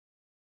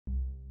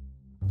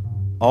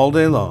All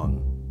day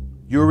long,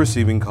 you're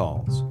receiving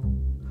calls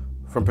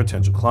from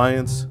potential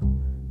clients,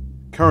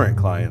 current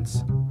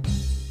clients,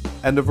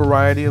 and a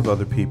variety of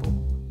other people.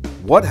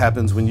 What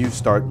happens when you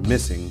start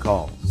missing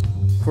calls?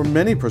 For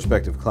many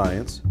prospective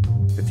clients,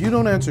 if you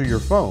don't answer your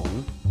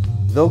phone,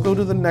 they'll go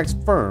to the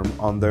next firm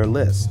on their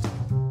list.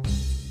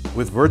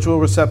 With Virtual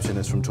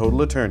Receptionist from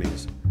Total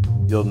Attorneys,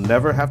 you'll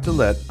never have to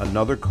let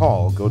another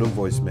call go to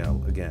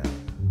voicemail again.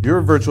 Your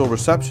virtual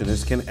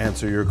receptionist can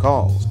answer your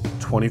calls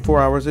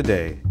 24 hours a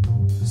day,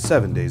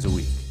 7 days a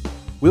week.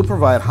 We'll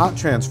provide hot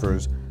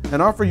transfers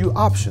and offer you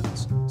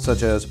options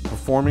such as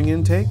performing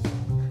intake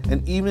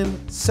and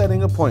even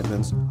setting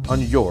appointments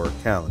on your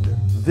calendar.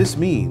 This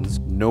means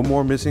no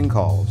more missing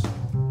calls,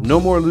 no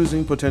more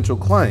losing potential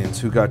clients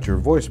who got your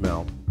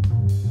voicemail,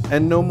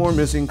 and no more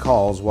missing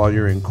calls while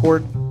you're in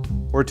court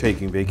or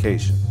taking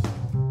vacation.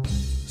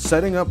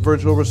 Setting up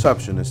Virtual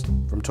Receptionist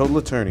from Total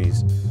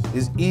Attorneys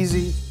is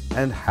easy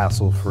and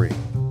hassle-free.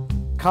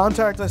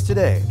 Contact us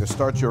today to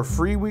start your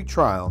free week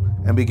trial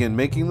and begin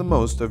making the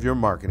most of your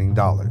marketing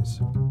dollars.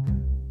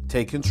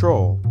 Take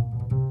control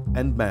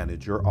and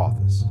manage your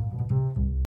office.